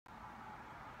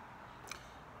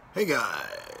Hey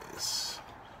guys,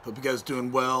 hope you guys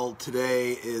doing well.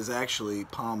 Today is actually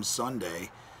Palm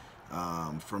Sunday.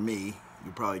 For me,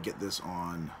 you probably get this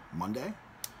on Monday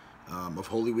of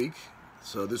Holy Week.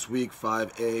 So this week,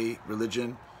 5A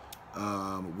religion,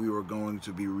 we were going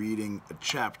to be reading a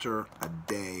chapter a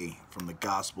day from the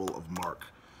Gospel of Mark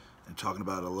and talking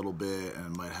about it a little bit,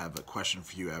 and might have a question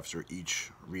for you after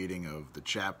each reading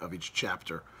of each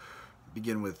chapter.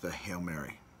 Begin with the Hail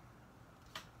Mary.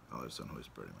 Father, Son, Holy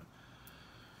Spirit, amen.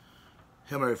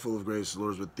 Hail Mary, full of grace, the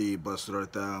Lord is with thee. Blessed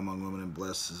art thou among women, and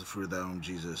blessed is the fruit of thy womb,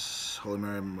 Jesus. Holy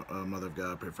Mary, Mother of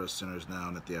God, pray for us sinners now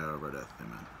and at the hour of our death.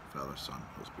 Amen. Father, Son,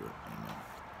 Holy Spirit, amen.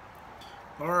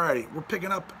 Alrighty, we're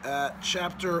picking up at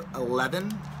chapter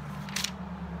 11,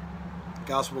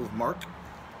 Gospel of Mark.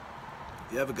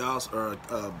 If you have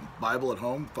a Bible at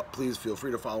home, please feel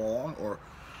free to follow along,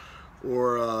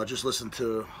 or just listen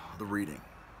to the reading.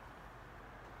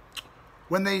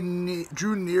 When they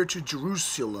drew near to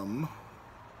Jerusalem,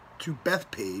 to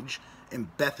Bethphage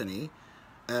and Bethany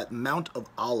at Mount of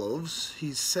Olives,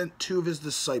 he sent two of his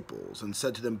disciples and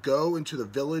said to them, "Go into the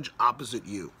village opposite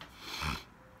you.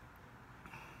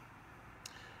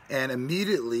 And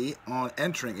immediately on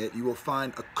entering it, you will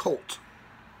find a colt,"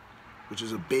 which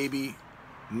is a baby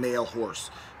male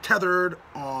horse, "tethered,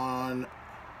 on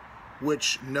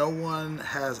which no one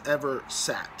has ever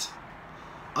sat.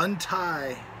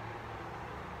 Untie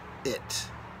it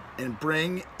and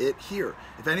bring it here.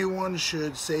 If anyone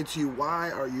should say to you, 'Why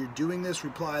are you doing this?'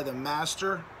 reply, 'The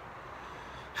master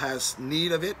has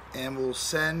need of it and will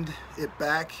send it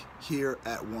back here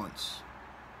at once.'"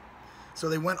 So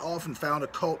they went off and found a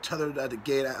colt tethered at the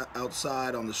gate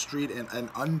outside on the street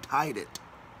and untied it.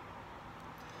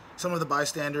 Some of the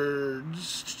bystanders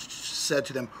said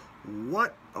to them,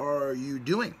 "What are you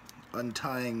doing,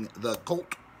 untying the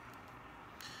colt?"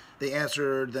 They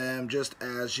answered them just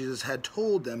as Jesus had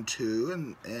told them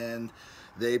to, and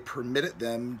they permitted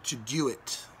them to do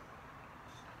it.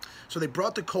 So they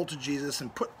brought the colt to Jesus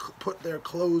and put their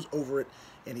clothes over it,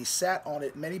 and he sat on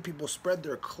it. Many people spread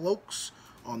their cloaks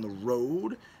on the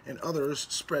road, and others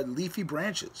spread leafy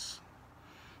branches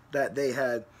that they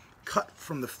had cut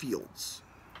from the fields.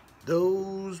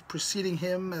 Those preceding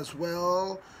him, as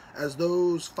well as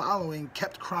those following,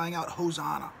 kept crying out,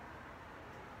 "Hosanna!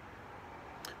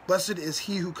 Blessed is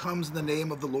he who comes in the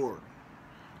name of the Lord.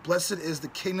 Blessed is the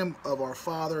kingdom of our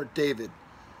father David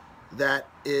that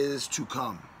is to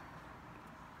come.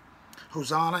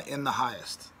 Hosanna in the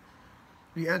highest."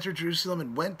 He entered Jerusalem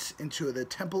and went into the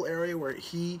temple area, where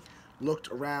he looked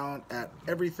around at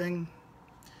everything,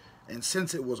 and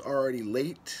since it was already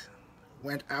late,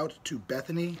 went out to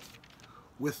Bethany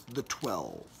with the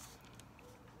 12.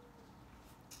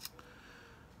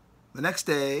 The next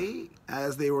day,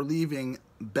 as they were leaving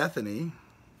Bethany,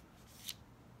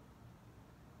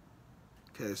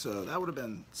 okay, so that would have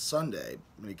been Sunday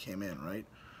when he came in, right?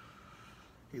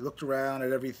 He looked around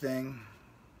at everything.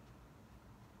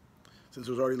 Since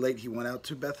it was already late, he went out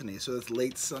to Bethany. So it's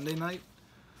late Sunday night.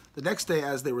 The next day,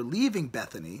 as they were leaving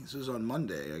Bethany, this was on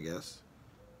Monday, I guess,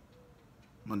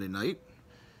 Monday night,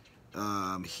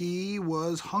 he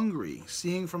was hungry.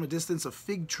 Seeing from a distance a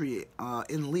fig tree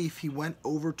in leaf, he went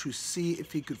over to see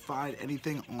if he could find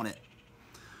anything on it.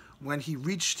 When he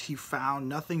reached, he found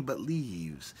nothing but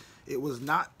leaves. It was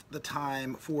not the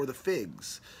time for the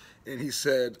figs. And he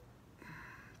said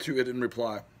to it in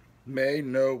reply, "May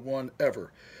no one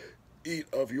ever eat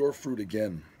of your fruit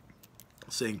again,"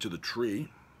 saying to the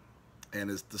tree.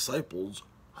 And his disciples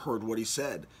heard what he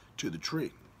said to the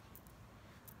tree.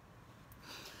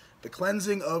 The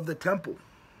cleansing of the temple.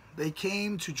 They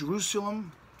came to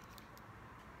Jerusalem,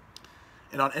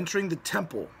 and on entering the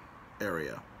temple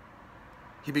area,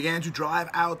 he began to drive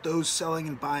out those selling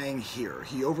and buying here.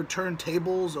 He overturned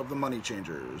tables of the money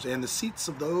changers and the seats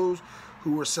of those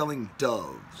who were selling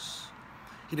doves.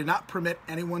 He did not permit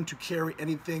anyone to carry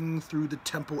anything through the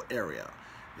temple area.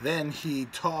 Then he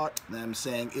taught them,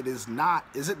 saying, is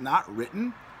it not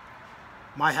written,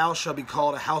 'My house shall be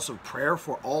called a house of prayer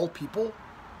for all people'?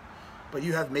 But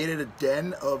you have made it a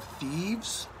den of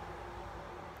thieves."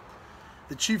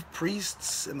 The chief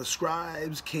priests and the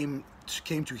scribes came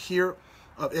to hear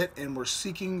of it and were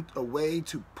seeking a way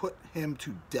to put him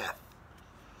to death.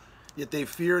 Yet they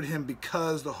feared him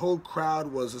because the whole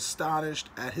crowd was astonished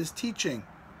at his teaching.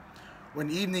 When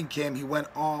evening came, he went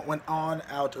on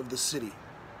out of the city.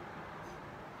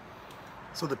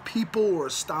 So the people were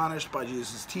astonished by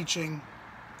Jesus' teaching.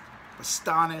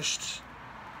 Astonished,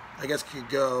 I guess, could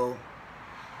go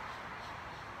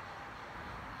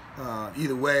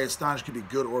either way. Astonished could be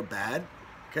good or bad.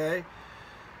 Okay?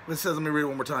 It says, let me read it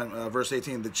one more time, verse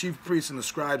 18. The chief priests and the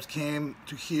scribes came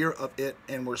to hear of it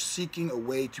and were seeking a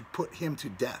way to put him to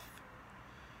death.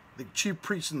 The chief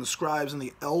priests and the scribes and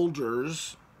the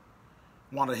elders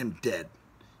wanted him dead.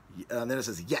 And then it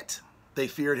says, yet they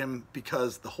feared him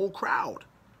because the whole crowd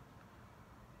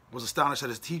was astonished at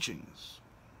his teachings.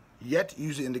 Yet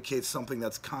usually indicates something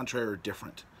that's contrary or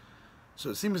different. So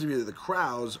it seems to be that the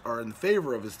crowds are in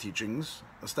favor of his teachings,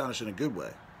 astonished in a good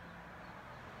way.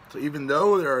 So even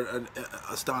though they're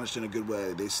astonished in a good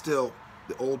way, they still,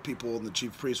 the old people and the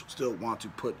chief priests still want to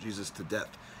put Jesus to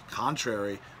death,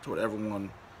 contrary to what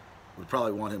everyone would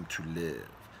probably want him to live.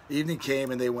 Evening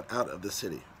came and they went out of the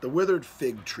city. The withered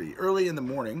fig tree. Early in the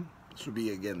morning, this would be,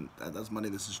 again, that's Monday,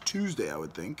 this is Tuesday, I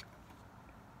would think.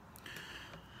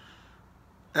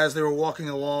 As they were walking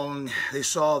along, they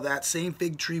saw that same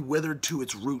fig tree withered to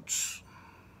its roots.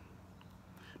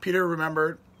 Peter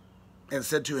remembered and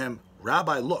said to him,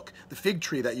 Rabbi, look, the fig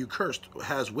tree that you cursed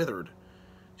has withered.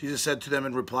 Jesus said to them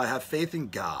in reply, have faith in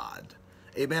God.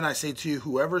 Amen, I say to you,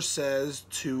 whoever says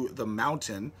to the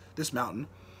mountain, this mountain,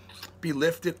 be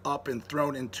lifted up and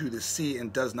thrown into the sea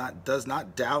and does not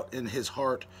doubt in his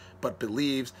heart, but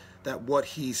believes that what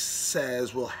he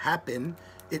says will happen,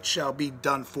 it shall be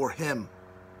done for him.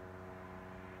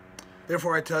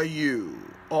 Therefore I tell you,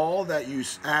 all that you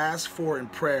ask for in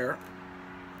prayer,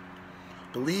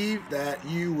 believe that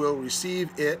you will receive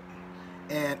it,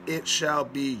 and it shall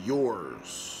be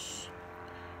yours.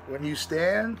 When you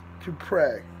stand to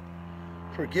pray,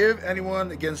 forgive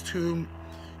anyone against whom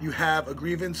you have a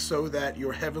grievance, so that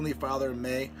your heavenly Father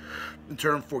may in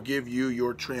turn forgive you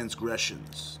your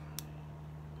transgressions.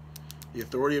 The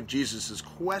authority of Jesus is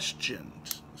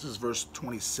questioned. This is verse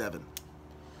 27.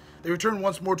 They returned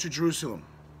once more to Jerusalem.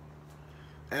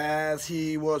 As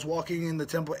he was walking in the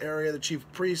temple area, the chief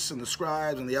priests and the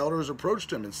scribes and the elders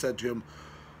approached him and said to him,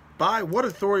 by what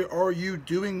authority are you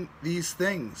doing these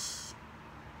things?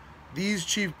 These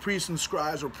chief priests and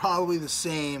scribes are probably the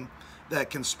same that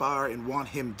conspire and want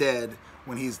him dead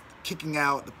when he's kicking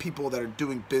out the people that are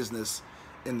doing business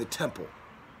in the temple.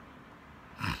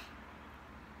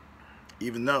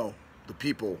 Even though the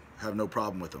people have no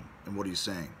problem with him and what he's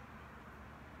saying.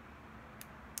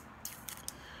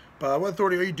 By what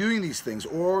authority are you doing these things?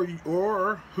 Or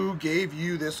who gave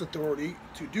you this authority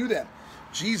to do them?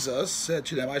 Jesus said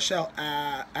to them, I shall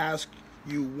ask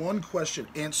you one question.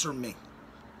 Answer me.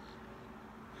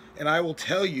 And I will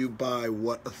tell you by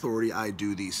what authority I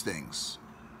do these things.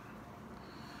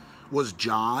 Was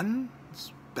John's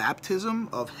baptism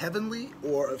of heavenly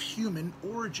or of human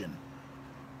origin?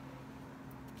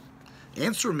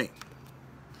 Answer me.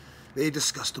 They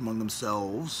discussed among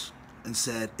themselves and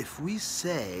said, if we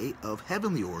say of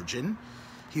heavenly origin,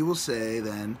 he will say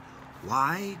then,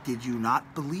 why did you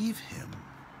not believe him?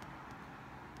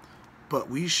 But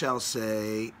we shall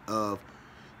say of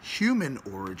human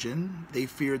origin. They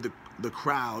feared the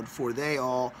crowd, for they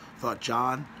all thought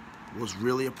John was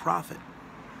really a prophet.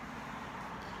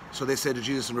 So they said to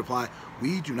Jesus in reply,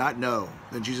 we do not know.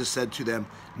 Then Jesus said to them,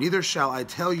 neither shall I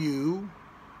tell you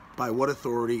by what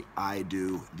authority I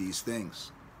do these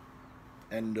things.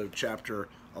 End of chapter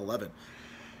 11.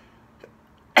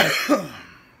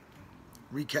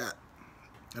 Recap.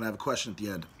 And I have a question at the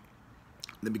end.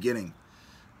 In the beginning,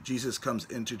 Jesus comes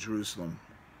into Jerusalem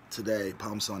today,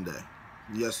 Palm Sunday.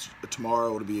 Yes,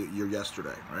 tomorrow it'll be your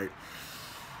yesterday, right?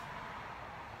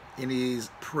 And he's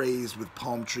praised with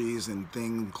palm trees and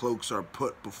cloaks are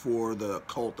put before the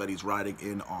colt that he's riding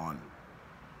in on.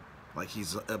 Like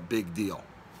he's a big deal.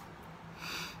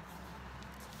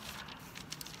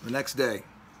 The next day,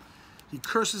 he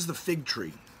curses the fig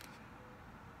tree.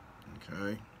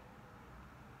 Okay.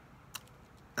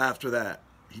 After that,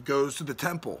 he goes to the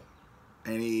temple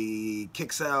and he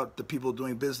kicks out the people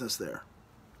doing business there.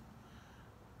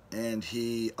 And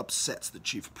he upsets the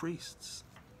chief priests.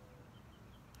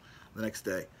 The next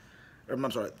day,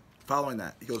 following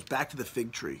that, he goes back to the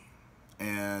fig tree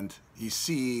and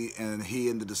he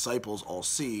and the disciples all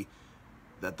see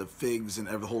that the figs and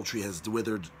the whole tree has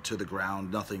withered to the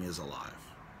ground. Nothing is alive.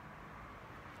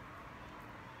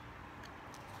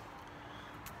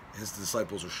 His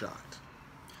disciples are shocked.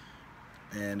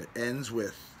 And it ends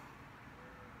with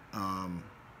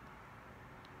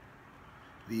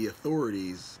the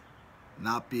authorities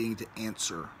not being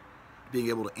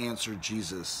able to answer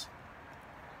Jesus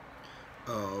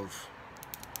of,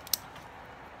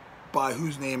 by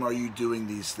whose name are you doing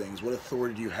these things? What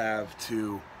authority do you have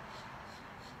to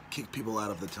kick people out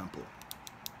of the temple?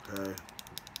 Okay.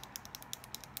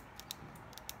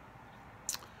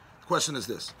 The question is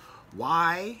this: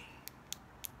 why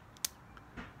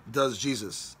does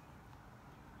Jesus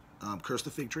curse the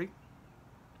fig tree?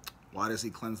 Why does he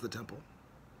cleanse the temple?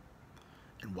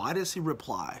 And why does he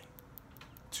reply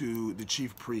to the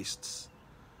chief priests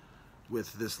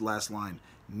with this last line?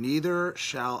 Neither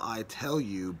shall I tell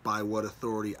you by what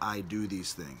authority I do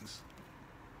these things.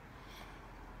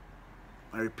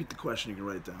 I repeat the question, you can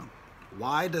write it down.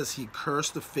 Why does he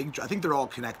curse the fig tree? I think they're all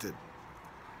connected.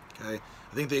 Okay?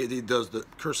 I think he does the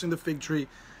cursing the fig tree,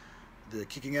 the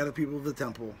kicking out of people of the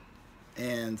temple,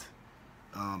 and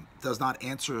does not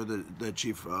answer the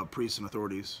chief priests and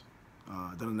authorities.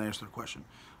 Doesn't answer the question.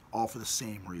 All for the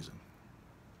same reason.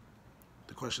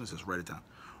 The question is this, write it down.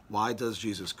 Why does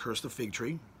Jesus curse the fig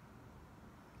tree?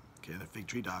 Okay, the fig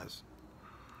tree dies.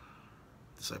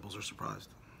 Disciples are surprised.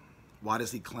 Why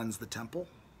does he cleanse the temple?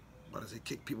 Why does he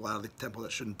kick people out of the temple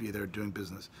that shouldn't be there doing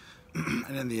business?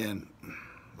 And in the end,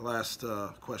 the last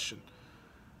question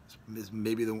is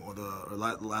maybe the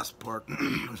last part,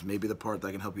 is maybe the part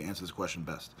that can help you answer this question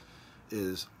best,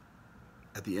 is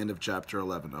at the end of chapter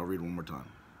 11. I'll read one more time.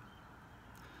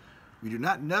 We do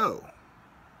not know,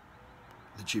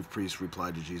 the chief priests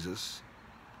replied to Jesus.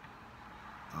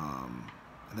 And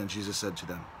then Jesus said to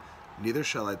them, neither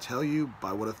shall I tell you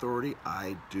by what authority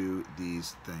I do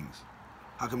these things.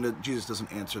 How come Jesus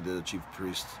doesn't answer the chief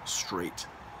priests straight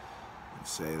and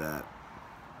say that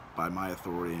by my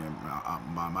authority and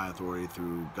by my authority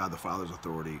through God the Father's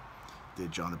authority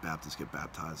did John the Baptist get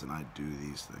baptized and I do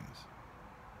these things?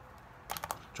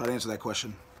 Try to answer that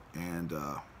question, and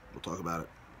we'll talk about it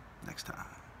next time.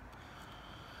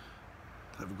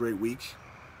 Have a great week,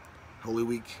 Holy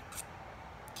Week.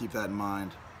 Keep that in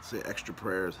mind. Say extra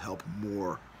prayers, help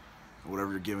more, or whatever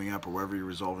you're giving up or whatever you're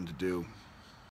resolving to do.